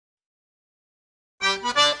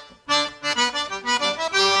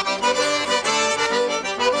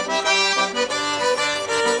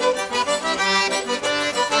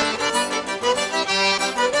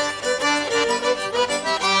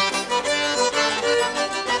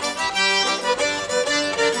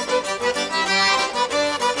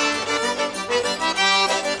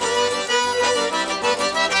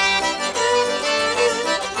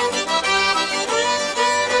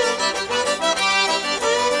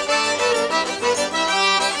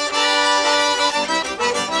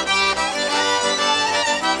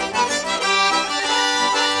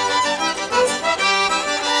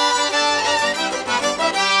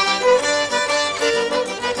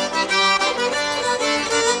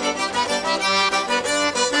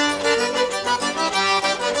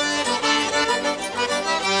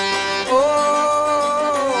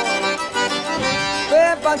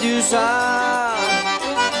du ça,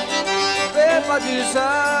 fais pas du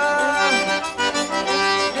ça.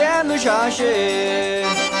 Viens me chercher,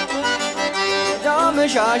 viens me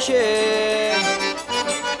chercher.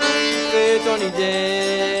 Fais ton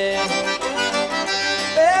idée,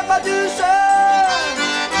 fais pas du ça.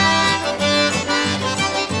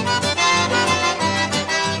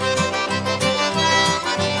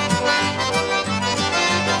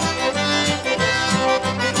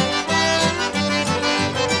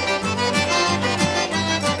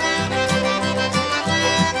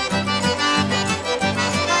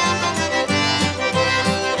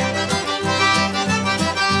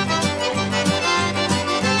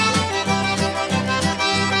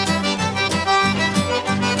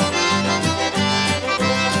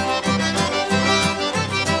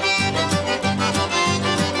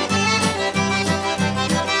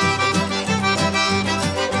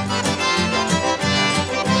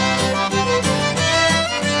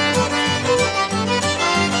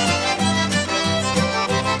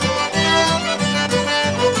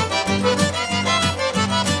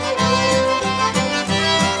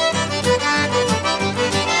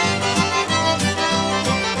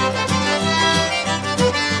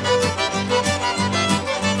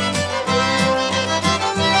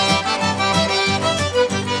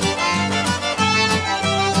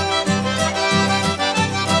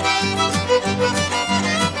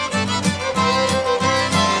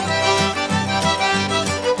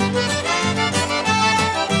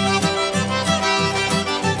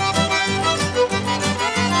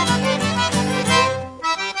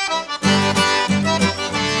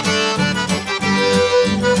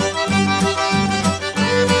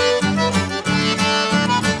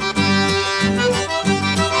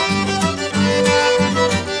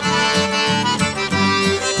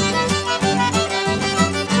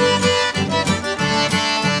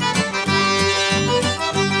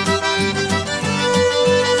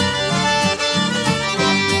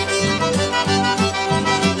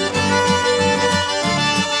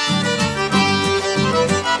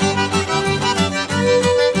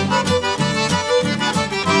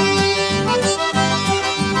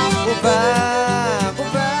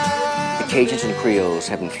 Cajuns and Creoles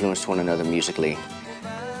have influenced one another musically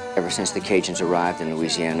ever since the Cajuns arrived in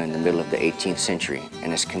Louisiana in the middle of the 18th century,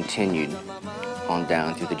 and has continued on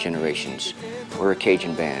down through the generations. We're a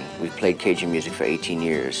Cajun band. We've played Cajun music for 18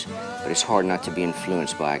 years, but it's hard not to be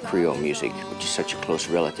influenced by Creole music, which is such a close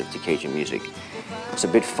relative to Cajun music. It's a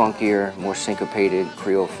bit funkier, more syncopated.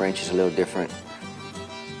 Creole French is a little different,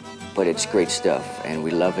 but it's great stuff, and we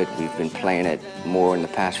love it. We've been playing it more in the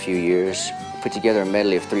past few years. Put together a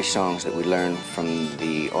medley of 3 songs that we learned from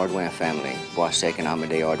the Ardoin family, Boissec and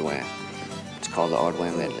Amédée Ardoin. It's called the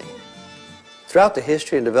Ardoin Medley. Throughout the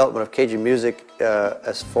history and development of Cajun music,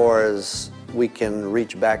 as far as we can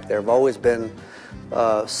reach back, there have always been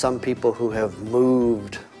some people who have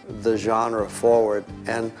moved the genre forward,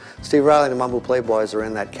 and Steve Riley and the Mamou Playbos are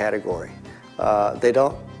in that category. They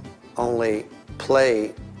don't only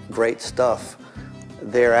play great stuff,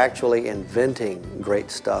 they're actually inventing great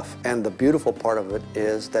stuff, and the beautiful part of it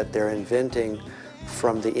is that they're inventing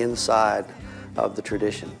from the inside of the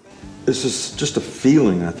tradition. This is just a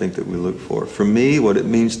feeling, I think, that we look for. For me, what it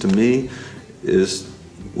means to me is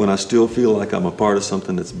when I still feel like I'm a part of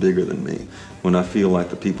something that's bigger than me. When I feel like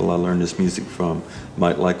the people I learned this music from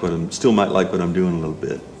might like what still might like what I'm doing a little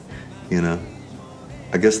bit, you know.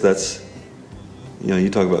 I guess that's, you know, you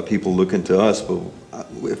talk about people looking to us, but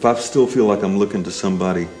if I still feel like I'm looking to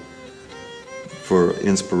somebody for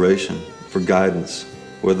inspiration, for guidance,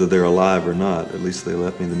 whether they're alive or not, at least they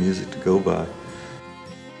left me the music to go by.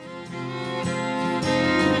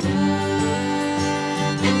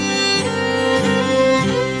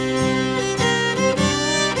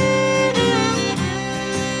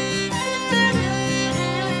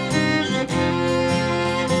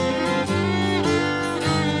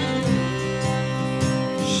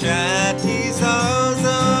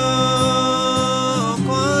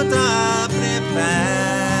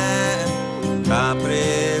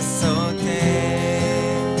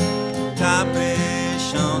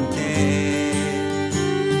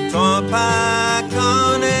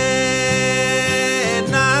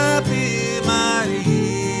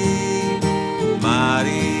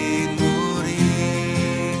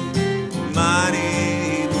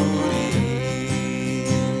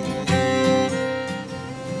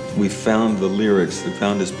 We found the lyrics, we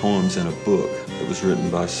found his poems in a book that was written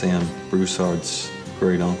by Sam Broussard's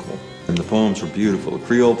great uncle. And the poems were beautiful.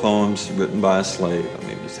 Creole poems written by a slave. I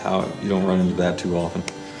mean, it's how you don't run into that too often.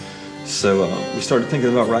 So we started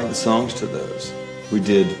thinking about writing songs to those. We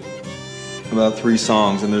did about 3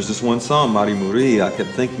 songs, and there's this one song, Mari Muri, I kept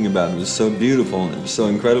thinking about. It was so beautiful, and it was so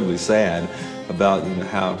incredibly sad about, you know,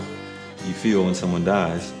 how you feel when someone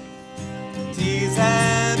dies.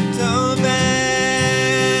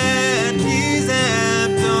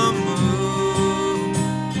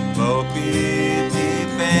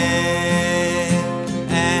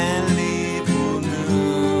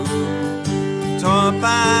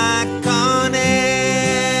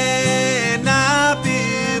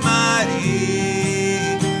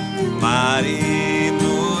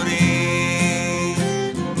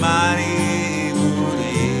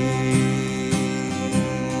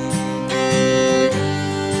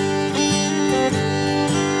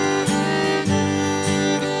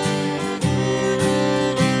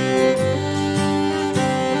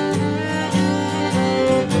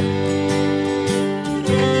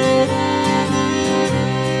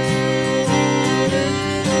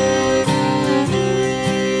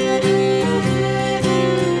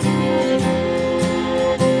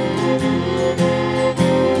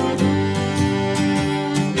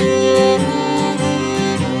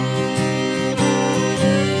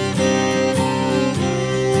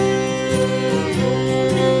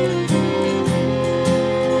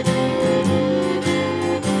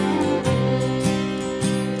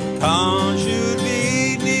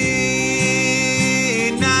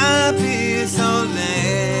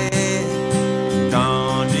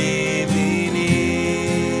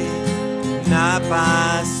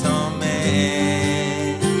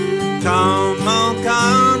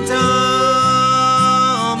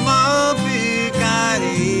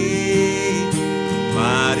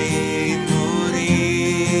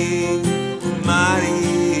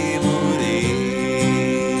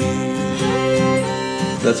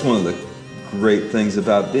 That's one of the great things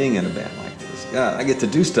about being in a band like this. God, I get to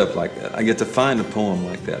do stuff like that. I get to find a poem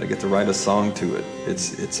like that. I get to write a song to it.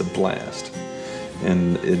 It's a blast.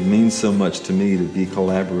 And it means so much to me to be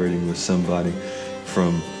collaborating with somebody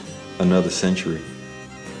from another century.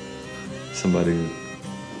 Somebody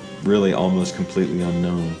really almost completely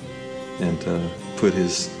unknown, and to put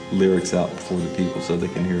his lyrics out before the people so they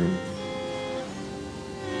can hear them.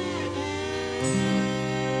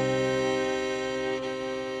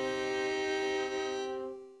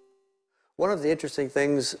 One of the interesting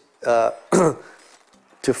things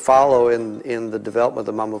to follow in the development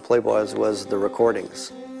of the Mamou Playbos was the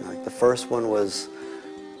recordings. Like the first one was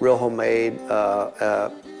real homemade,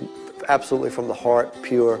 absolutely from the heart,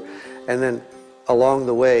 pure, and then along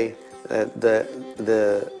the way,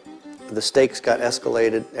 the stakes got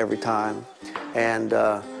escalated every time, and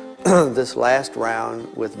this last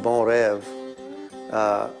round with Bon Rêve,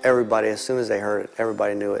 everybody, as soon as they heard it,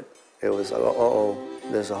 everybody knew it. It was, uh-oh,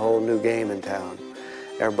 there's a whole new game in town.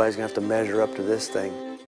 Everybody's gonna have to measure up to this thing.